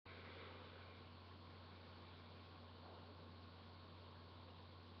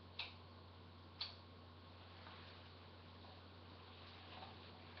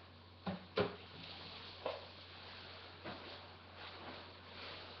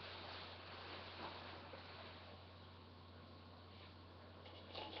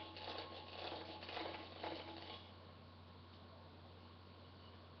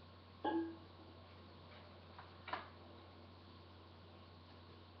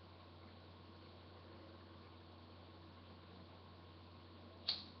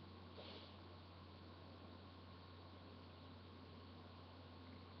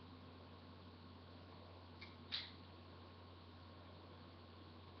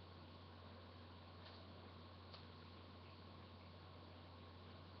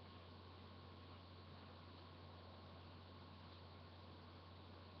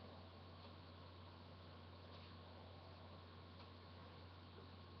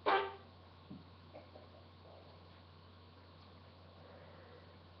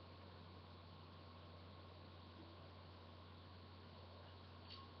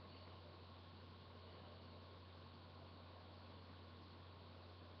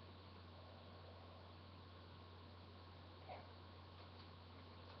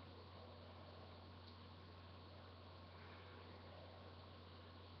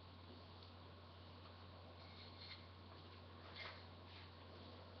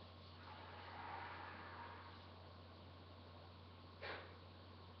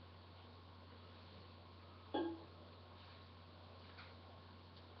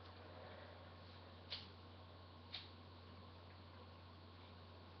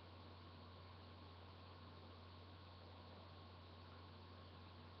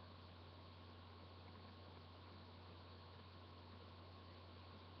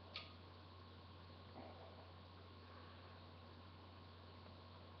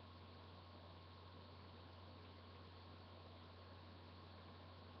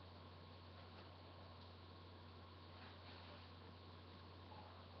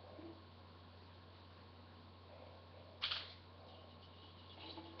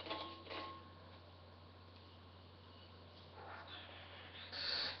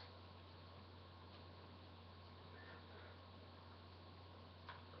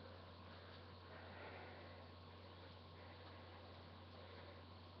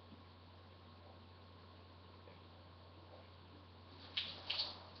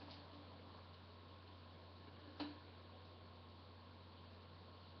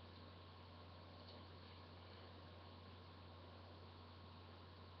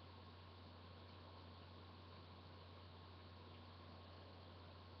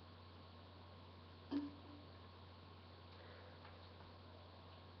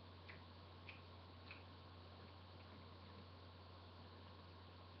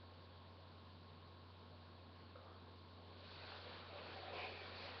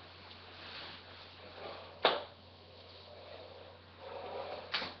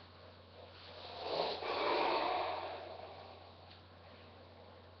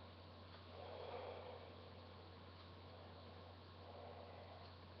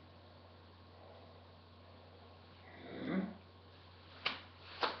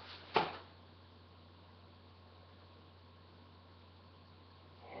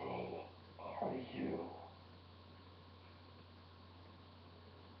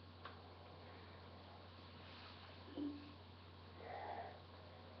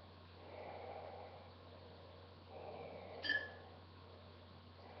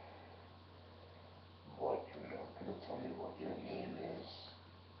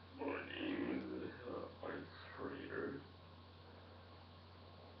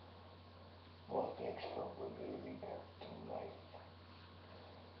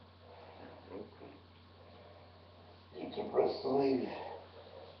champions of wrestling.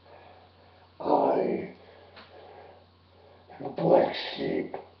 I am the black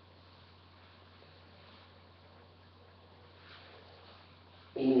sheep.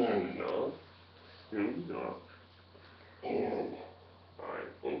 Enough. Enough. And I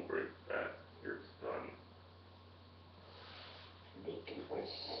will bring back your son. making my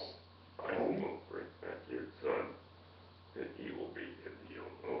I will bring back your son, and he will be in the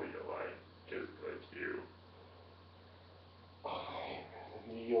Onoya line, just like you.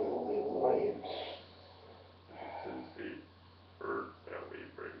 I'm the only alliance. Since he heard that we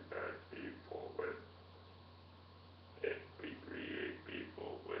bring back people with, if we create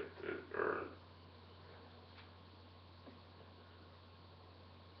people with this earth,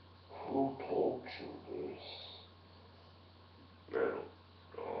 Who told you this? metal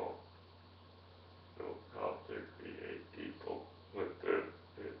skull knows how to create people with this,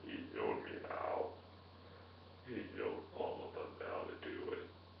 and he showed me how. He showed all of us how to do it.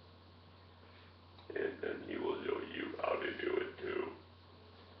 And then he will show you how to do it too.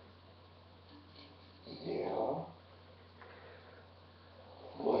 Yeah?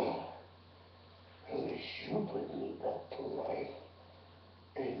 Well, at least you bring me back to life.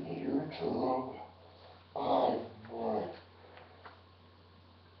 And you too. I want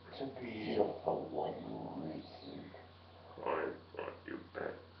to be here for one reason. I brought you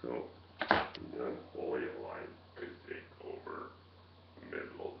back so the Holy Alliance could take over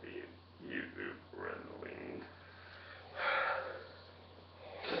Midlothian YouTube Wrestling.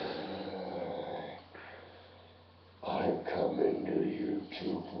 I'm coming to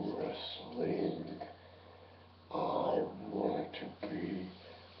YouTube Wrestling. I want to be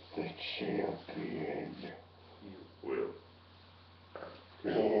the champion. You will.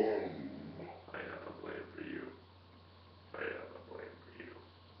 And I have a plan for you. I have a plan for you.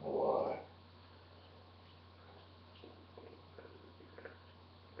 what?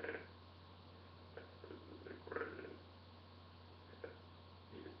 This is the president.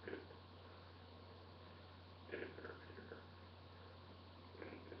 He could interfere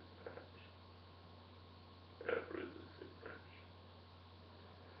in this match. After this match.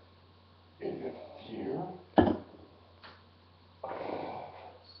 Interfere?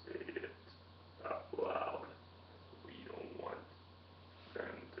 Say it out loud. We don't want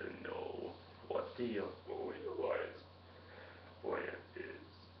them to know what the Holy Alliance plan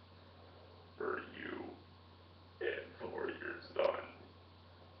is for you and for your son,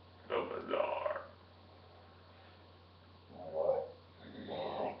 the Bazaar. What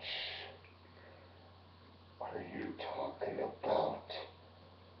match are you talking about?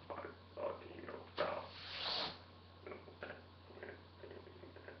 I'm talking about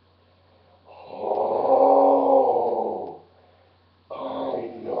Oh, I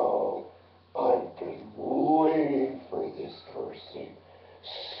know. I've been waiting for this person.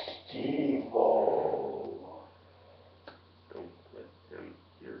 Steve-O. don't let him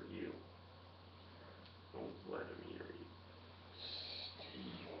hear you. Don't let him hear you.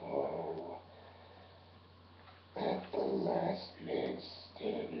 Steve-O. At the last man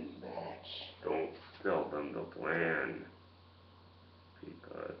standing match. Don't tell them the plan,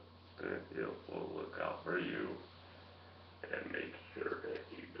 because then he'll look out for you and make sure that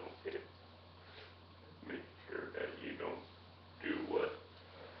you don't hit. Make sure that you don't do what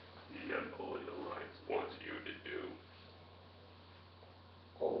the Unholy Alliance wants you to do.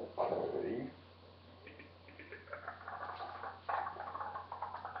 Okay.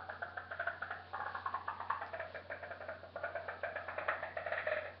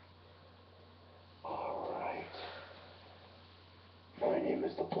 Alright. My name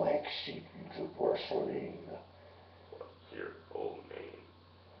is the Black Sheep YouTube Wrestling. What's your full name?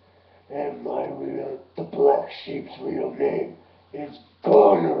 And the Black Sheep's real name is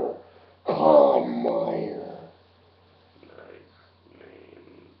Conmyer. Nice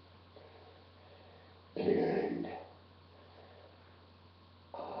name. And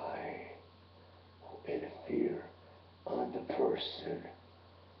I will interfere on the person,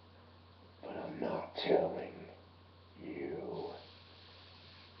 but I'm not telling you.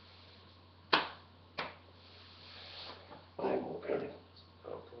 I will interfere. A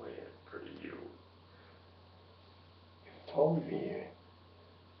plan for you. You told me it.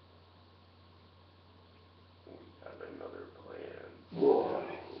 We have another plan. What?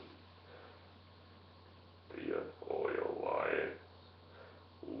 The Unholy Alliance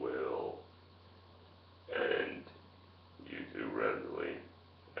will end YouTube Wrestling,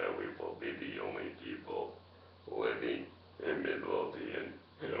 and we will be the only people living in Midlothian,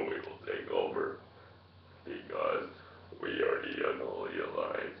 and we will take over because we are the Unholy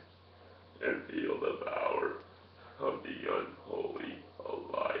Alliance and feel the power of the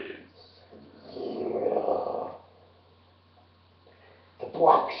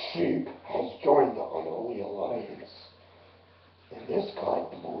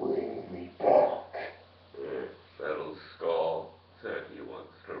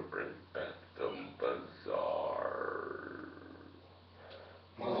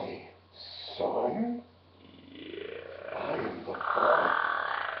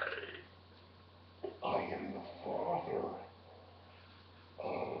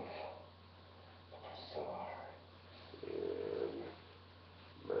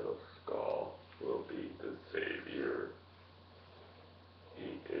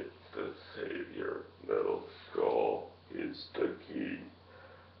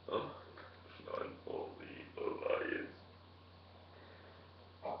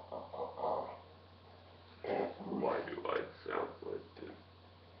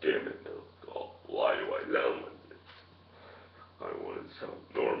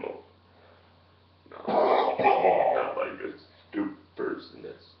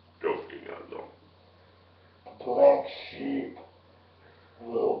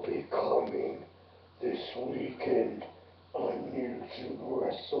weekend on YouTube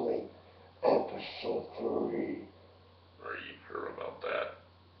Wrestling, episode 3. Are you sure about that?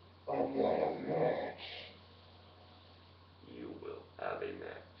 I've got a match. You will have a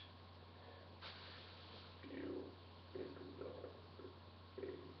match. You ignore the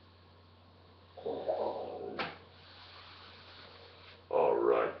game.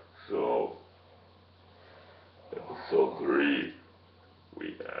 Alright, so episode 3, we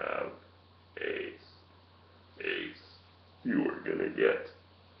have Ace. Ace, you are gonna get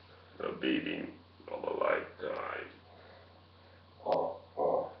a beating of a lifetime.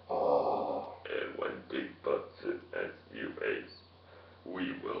 And when Dick Butson as you Ace,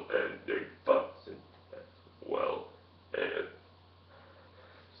 we will end Dick Butson as well. And at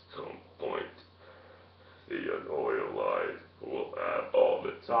some point, the Unoilized will have all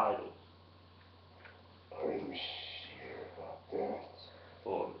the titles. Are you sure about that?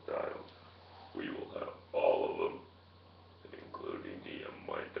 All the titles. We will have all of them, including the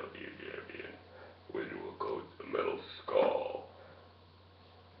MIW champion, which will go to Metal Skull.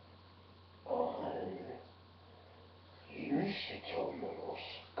 You should tell Metal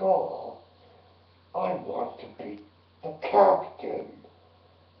Skull I want to be the captain.